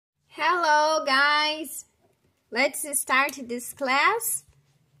Hello, guys! Let's start this class.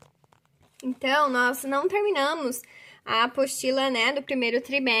 Então, nós não terminamos a apostila, né, do primeiro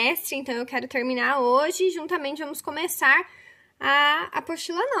trimestre, então eu quero terminar hoje e juntamente vamos começar a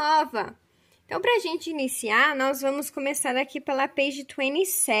apostila nova. Então, para a gente iniciar, nós vamos começar aqui pela page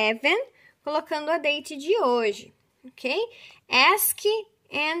 27, colocando a date de hoje, ok? Ask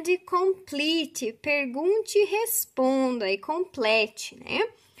and complete, pergunte e responda e complete, né?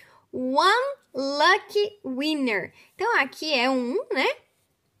 One lucky winner. Então, aqui é né?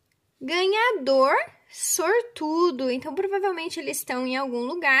 Ganhador sortudo. Então, provavelmente eles estão em algum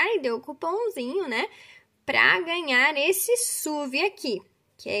lugar e deu o cupomzinho, né? Para ganhar esse SUV aqui,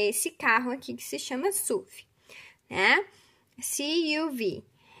 que é esse carro aqui que se chama SUV, né? SUV.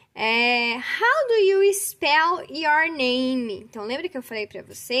 How do you spell your name? Então, lembra que eu falei para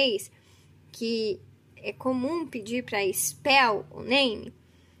vocês que é comum pedir para spell o name?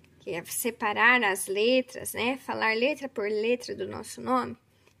 Que é separar as letras, né? Falar letra por letra do nosso nome.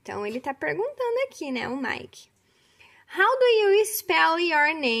 Então, ele tá perguntando aqui, né? O Mike. How do you spell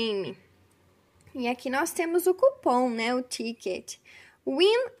your name? E aqui nós temos o cupom, né? O ticket.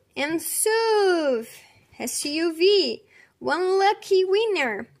 Win and SUV. SUV. One lucky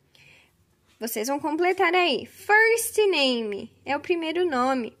winner. Vocês vão completar aí. First name é o primeiro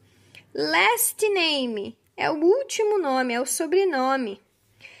nome. Last name é o último nome, é o sobrenome.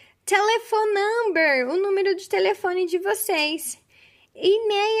 Telephone number, o número de telefone de vocês.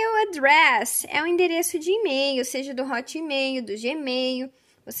 Email address, é o endereço de e-mail, seja do Hotmail, do Gmail.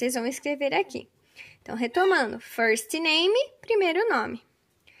 Vocês vão escrever aqui. Então, retomando. First name, primeiro nome.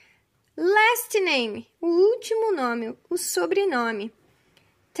 Last name, o último nome, o sobrenome.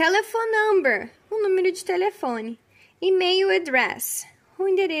 Telephone number, o número de telefone. Email address, o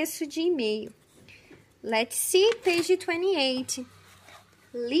endereço de e-mail. Let's see page 28.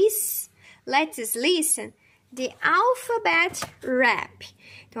 Let's listen the alphabet rap.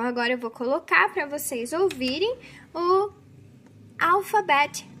 Então, agora eu vou colocar para vocês ouvirem o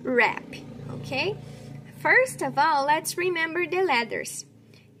alphabet rap, ok? First of all, let's remember the letters.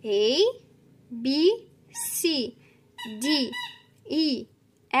 A, B, C, D, E,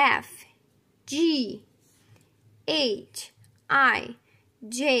 F, G, H, I,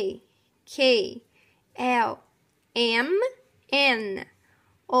 J, K, L, M, N,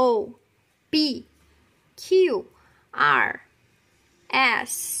 O, P, Q, R,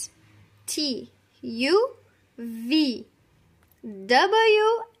 S, T, U, V,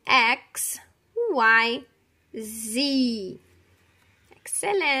 W, X, Y, Z.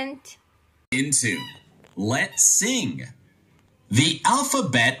 Excellent. In tune. Let's sing. The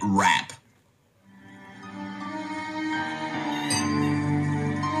alphabet rap.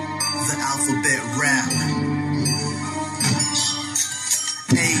 The alphabet rap.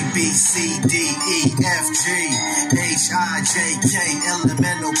 A, B, C, D, E, F, G, H, I, J, K, L, M, N,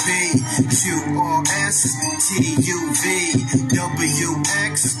 O, P, Q, R, S, T, U, V, W,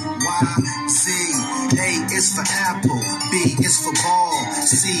 X, Y, Z. A is for apple, B is for ball,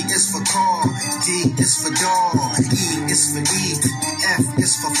 C is for car, D is for dog, E is for eat, F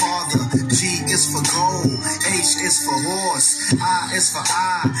is for father, G is for gold, H is for horse, I is for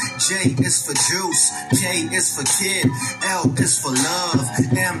eye, J is for juice, K is for kid, L is for love,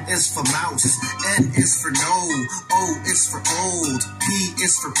 M is for mouse, N is for no, O is for old, P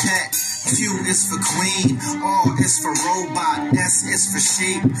is for pet, Q is for queen, R is for robot, S is for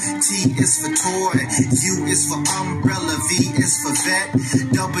sheep, T is for toy, U is for umbrella, V is for vet,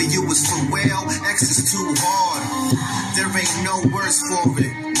 W is for whale, X is too hard, there ain't no words for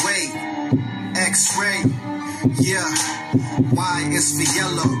it, wait, X-ray, yeah, Y is for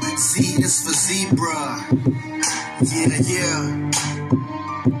yellow, Z is for zebra, yeah.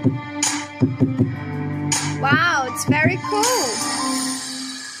 Wow, it's very cool.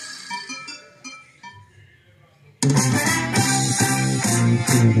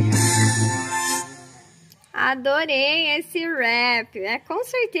 Adorei esse rap. Com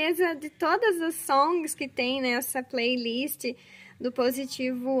certeza de todas as songs que tem nessa playlist do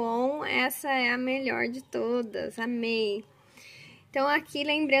Positivo On, essa é a melhor de todas. Amei. Então, aqui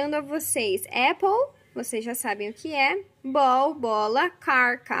lembrando a vocês, Apple, vocês já sabem o que é. Ball, bola.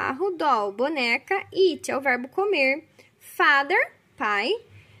 Car, carro. Doll, boneca. Eat é o verbo comer. Father, pai.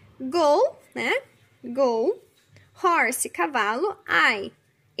 Go, né? Go. Horse, cavalo. I,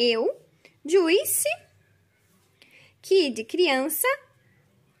 eu. Juice, kid, criança.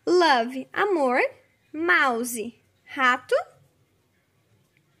 Love, amor. Mouse, rato.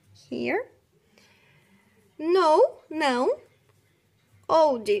 Here. No, não.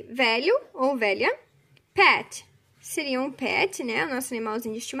 Old, velho ou velha. Pet, seria um pet, né? O nosso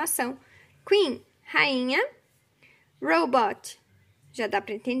animalzinho de estimação. Queen, rainha. Robot, já dá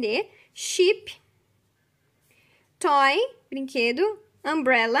para entender. Sheep. Toy, brinquedo.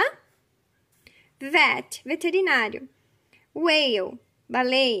 Umbrella. Vet, veterinário. Whale,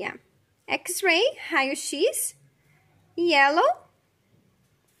 baleia. X-ray, raio-x. Yellow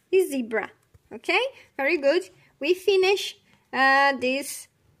e zebra. Okay? Very good. We finish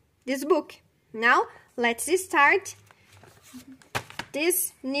this book. Now, let's start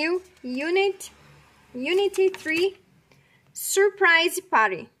this new Unity 3 Surprise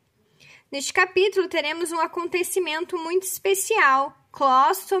Party. Neste capítulo, teremos um acontecimento muito especial.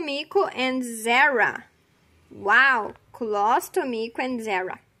 Klaus, Tomiko and Zara. Wow! Klaus, Tomiko and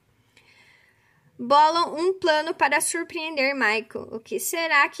Zara bolam um plano para surpreender Michael. O que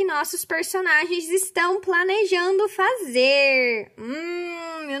será que nossos personagens estão planejando fazer?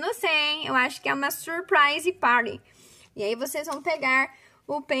 Eu não sei. Eu acho que é uma surprise party. E aí vocês vão pegar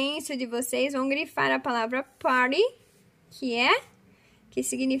o pencil de vocês, vão grifar a palavra party, que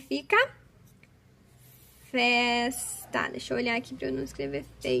significa festa. Deixa eu olhar aqui para eu não escrever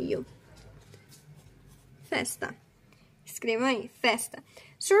feio. Festa. Escrevam aí, festa.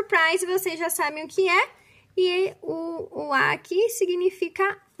 Surprise, vocês já sabem o que é. E o A aqui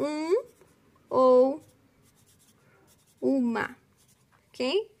significa um ou uma.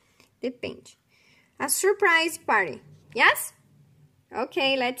 Ok? Depende. A surprise party. Yes?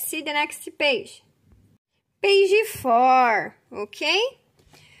 Ok, let's see the next page. Page 4. Ok?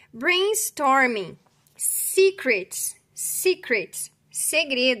 Brainstorming. Secrets.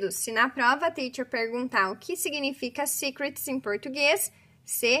 Segredos. Se na prova a teacher perguntar o que significa secrets em português,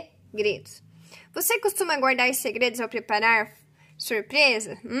 segredos. Você costuma guardar segredos ao preparar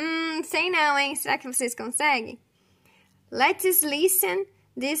surpresa? Sei não, hein? Será que vocês conseguem? Let's listen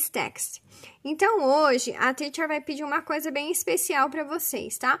this text. Então, hoje, a teacher vai pedir uma coisa bem especial para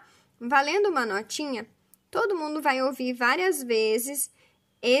vocês, tá? Valendo uma notinha, todo mundo vai ouvir várias vezes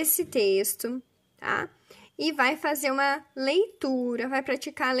esse texto, tá? E vai fazer uma leitura, vai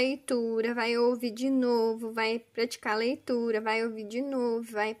praticar a leitura, vai ouvir de novo, vai praticar a leitura, vai ouvir de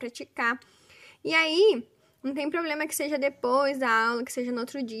novo, vai praticar. E aí, não tem problema que seja depois da aula, que seja no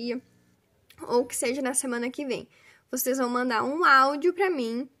outro dia, ou que seja na semana que vem. Vocês vão mandar um áudio para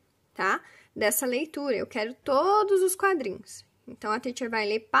mim, tá? Dessa leitura. Eu quero todos os quadrinhos. Então, a teacher vai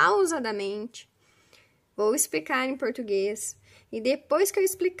ler pausadamente, vou explicar em português, e depois que eu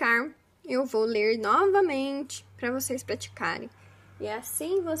explicar, eu vou ler novamente para vocês praticarem. E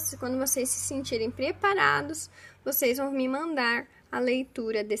assim, quando vocês se sentirem preparados, vocês vão me mandar a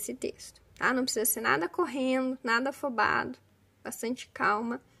leitura desse texto, tá? Não precisa ser nada correndo, nada afobado, bastante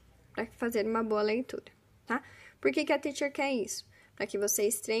calma para fazer uma boa leitura, tá? Por que a teacher quer isso? Para que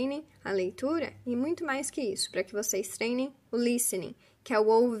vocês treinem a leitura e muito mais que isso, para que vocês treinem o listening, que é o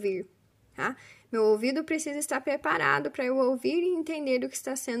ouvir, tá? Meu ouvido precisa estar preparado para eu ouvir e entender o que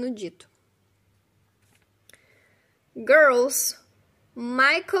está sendo dito. Girls,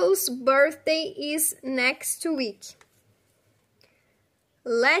 Michael's birthday is next week.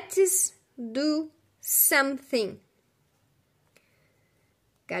 Let's do something.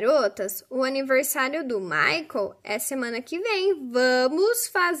 Garotas, o aniversário do Michael é semana que vem. Vamos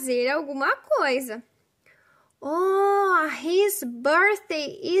fazer alguma coisa. Oh, his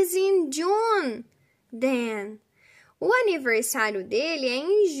birthday is in June, then. O aniversário dele é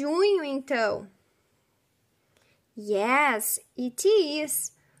em junho, então. Yes, it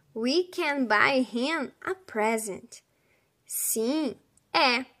is. We can buy him a present. Sim,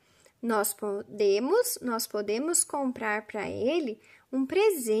 é. Nós podemos comprar para ele um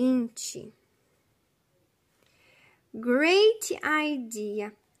presente. Great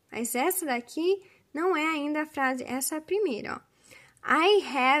idea. Mas essa daqui não é ainda a frase, essa é a primeira, ó. I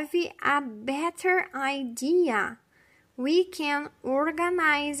have a better idea. We can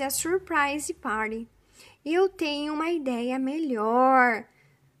organize a surprise party. Eu tenho uma ideia melhor.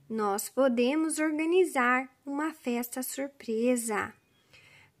 Nós podemos organizar uma festa surpresa.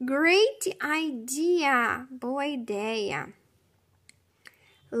 Great idea. Boa ideia.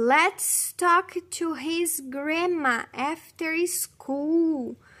 Let's talk to his grandma after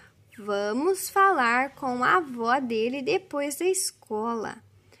school. Vamos falar com a avó dele depois da escola.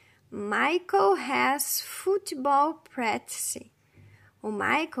 Michael has football practice. O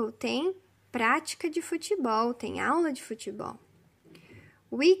Michael tem prática de futebol, tem aula de futebol.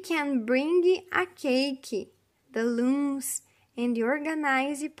 We can bring a cake, balloons, and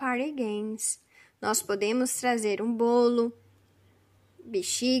organize party games. Nós podemos trazer um bolo,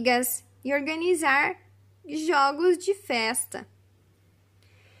 bexigas e organizar jogos de festa.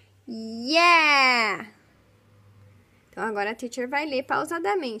 Yeah! Então, agora a teacher vai ler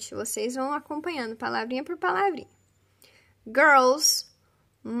pausadamente. Vocês vão acompanhando palavrinha por palavrinha. Girls,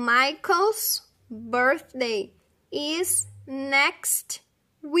 Michael's birthday is next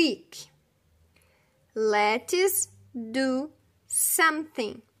week. Let's do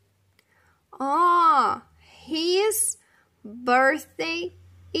something. Oh, his birthday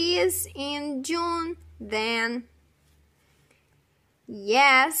is in June then.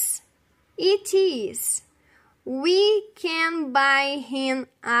 Yes, it is. We can buy him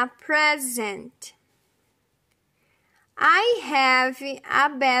a present. I have a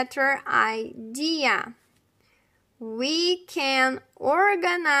better idea. We can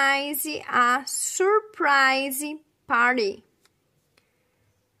organize a surprise party.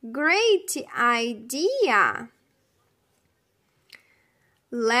 Great idea!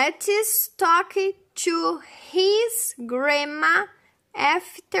 Let's talk to his grandma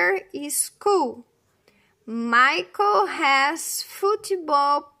after school. Michael has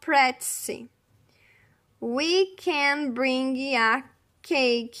football practice. We can bring a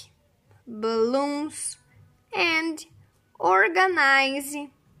cake, balloons, and organize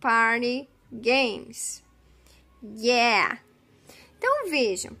party games. Yeah! Então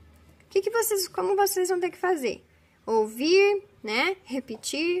vejam, como vocês vão ter que fazer? Ouvir, né?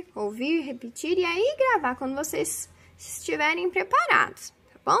 Repetir, ouvir, repetir e aí gravar quando vocês estiverem preparados,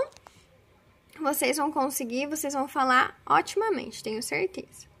 tá bom? Vocês vão conseguir, vocês vão falar otimamente, tenho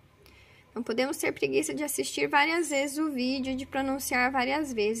certeza. Não podemos ter preguiça de assistir várias vezes o vídeo, de pronunciar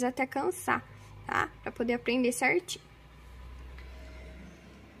várias vezes até cansar, tá? Para poder aprender certinho.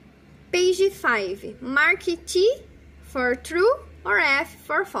 Page 5. Mark T for true or F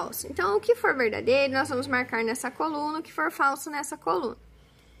for false. Então, o que for verdadeiro, nós vamos marcar nessa coluna, o que for falso nessa coluna.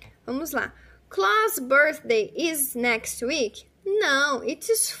 Vamos lá. Claus' birthday is next week? Não,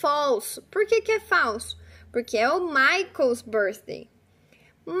 it is false. Por que que é falso? Porque é o Michael's birthday.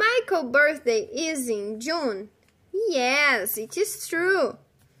 Michael's birthday is in June? Yes, it is true.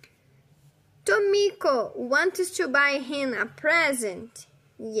 Tomiko wants to buy him a present?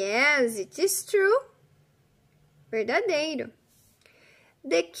 Yes, it is true. Verdadeiro.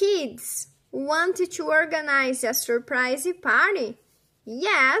 The kids want to organize a surprise party?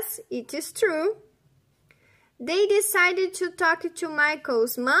 Yes, it is true. They decided to talk to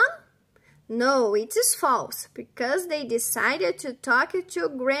Michael's mom? No, it is false, because they decided to talk to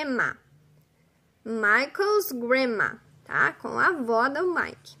grandma. Michael's grandma, tá? Com a avó do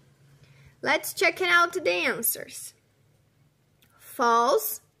Mike. Let's check out the answers.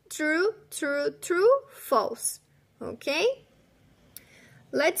 False, true, true, true, false. Okay?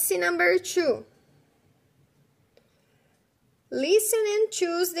 Let's see number 2. Listen and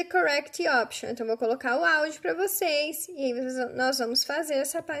choose the correct option. Então, vou colocar o áudio para vocês e aí nós vamos fazer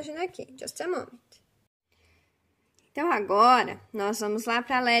essa página aqui. Just a moment. Então, agora, nós vamos lá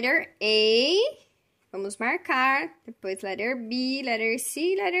para a letter A. Vamos marcar. Depois, letter B, letter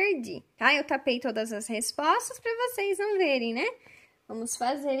C, letter D. Tá? Eu tapei todas as respostas para vocês não verem, né? Vamos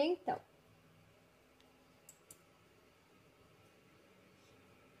fazer, então.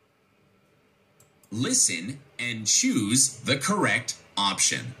 Listen and choose the correct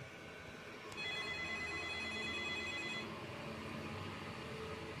option.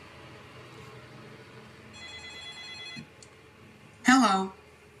 Hello.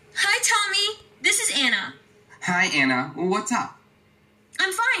 Hi, Tommy. This is Anna. Hi, Anna. What's up?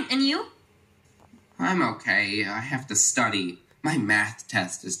 I'm fine. And you? I'm okay. I have to study. My math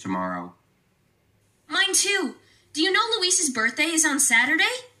test is tomorrow. Mine too. Do you know Luis's birthday is on Saturday?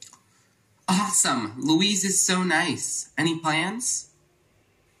 Awesome. Louise is so nice. Any plans?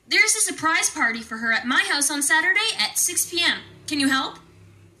 There's a surprise party for her at my house on Saturday at 6 p.m. Can you help?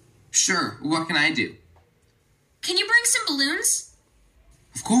 Sure. What can I do? Can you bring some balloons?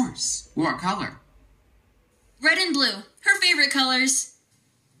 Of course. What color? Red and blue. Her favorite colors.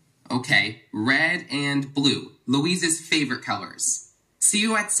 Okay. Red and blue. Louise's favorite colors. See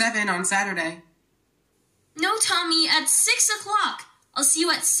you at 7 on Saturday. No, Tommy, at 6 o'clock. I'll see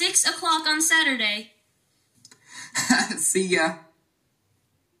you at 6 o'clock on Saturday. See ya.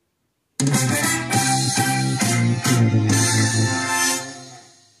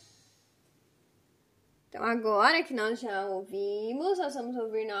 Então, agora que nós já ouvimos, nós vamos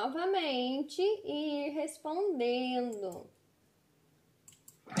ouvir novamente e ir respondendo.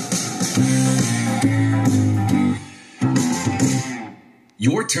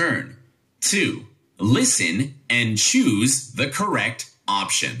 Your turn. 2. Listen and choose the correct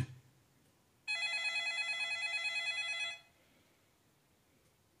option.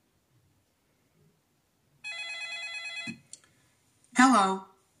 Hello.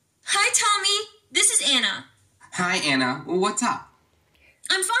 Hi, Tommy. This is Anna. Hi, Anna. What's up?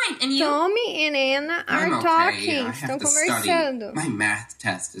 I'm fine, and you? Tommy and Anna are I'm okay. talking. I Estão have to conversando. study. My math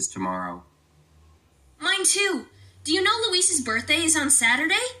test is tomorrow. Mine too. Do you know Luisa's birthday is on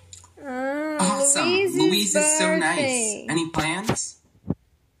Saturday? Awesome. Louise is so nice. Any plans?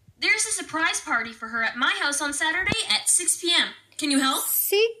 There's a surprise party for her at my house on Saturday at 6 p.m. Can you help?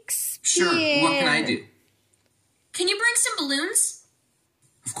 6 p.m. Sure. What can I do? Can you bring some balloons?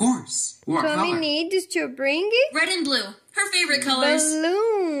 Of course. What Tommy color? needs to bring Red and blue. Her favorite colors.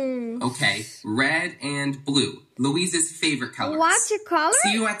 balloons. Okay. Red and blue. Louise's favorite colors. What color?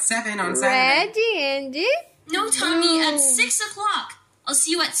 See you at 7 on Saturday. Red and No, Tommy, blue. at 6 o'clock. I'll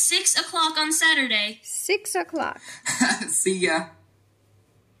see you at 6 o'clock on Saturday. 6 o'clock. See ya.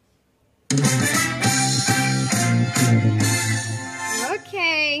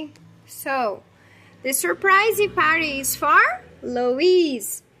 Okay, so the surprise party is for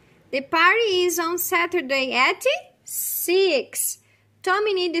Louise. The party is on Saturday at 6.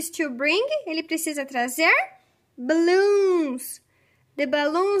 Tommy needs to bring, ele precisa trazer balloons. The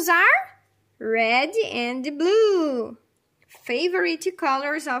balloons are red and blue. Favorite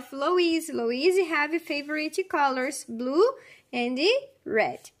colors of Louise. Louise have favorite colors, blue and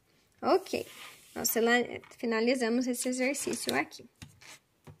red. Ok, nós finalizamos esse exercício aqui.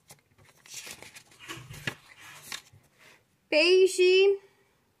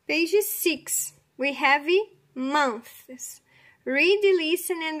 Page 6, we have months. Read,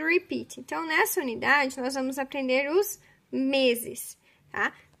 listen and repeat. Então, nessa unidade, nós vamos aprender os meses,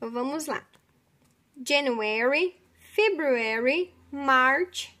 tá? Então, vamos lá. January, February,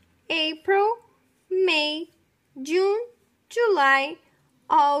 March, April, May, June, July,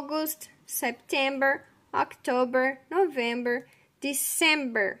 August, September, October, November,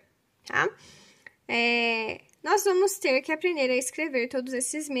 December, tá? Nós vamos ter que aprender a escrever todos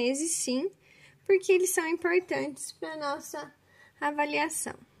esses meses, sim, porque eles são importantes para a nossa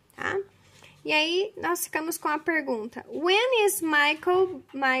avaliação, tá? E aí, nós ficamos com a pergunta: When is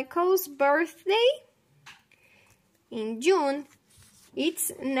Michael's birthday? In June.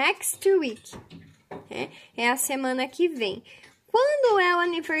 It's next week. É a semana que vem. Quando é o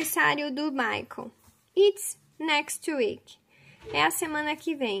aniversário do Michael? It's next week. É a semana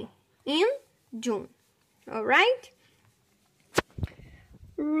que vem. In June. Alright?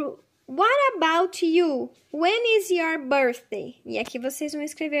 What about you? When is your birthday? E aqui vocês vão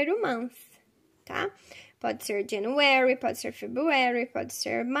escrever o month, tá? Pode ser January, pode ser February, pode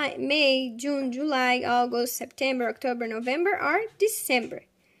ser May, June, July, August, September, October, November or December.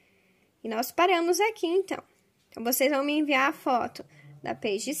 E nós paramos aqui, então. Então, vocês vão me enviar a foto da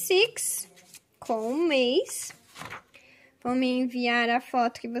page 6 com o mês. Vão me enviar a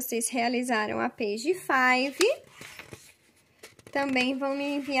foto que vocês realizaram a page 5. Também vão me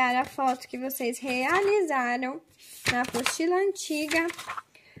enviar a foto que vocês realizaram na apostila antiga,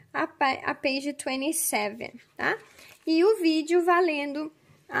 a page 27, tá? E o vídeo valendo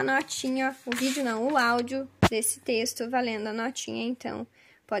a notinha, o vídeo não, o áudio desse texto valendo a notinha, então,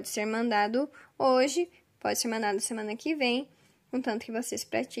 pode ser mandado hoje, pode ser mandado semana que vem, contanto que vocês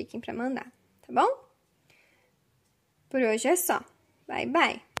pratiquem para mandar, tá bom? Por hoje é só. Bye,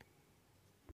 bye!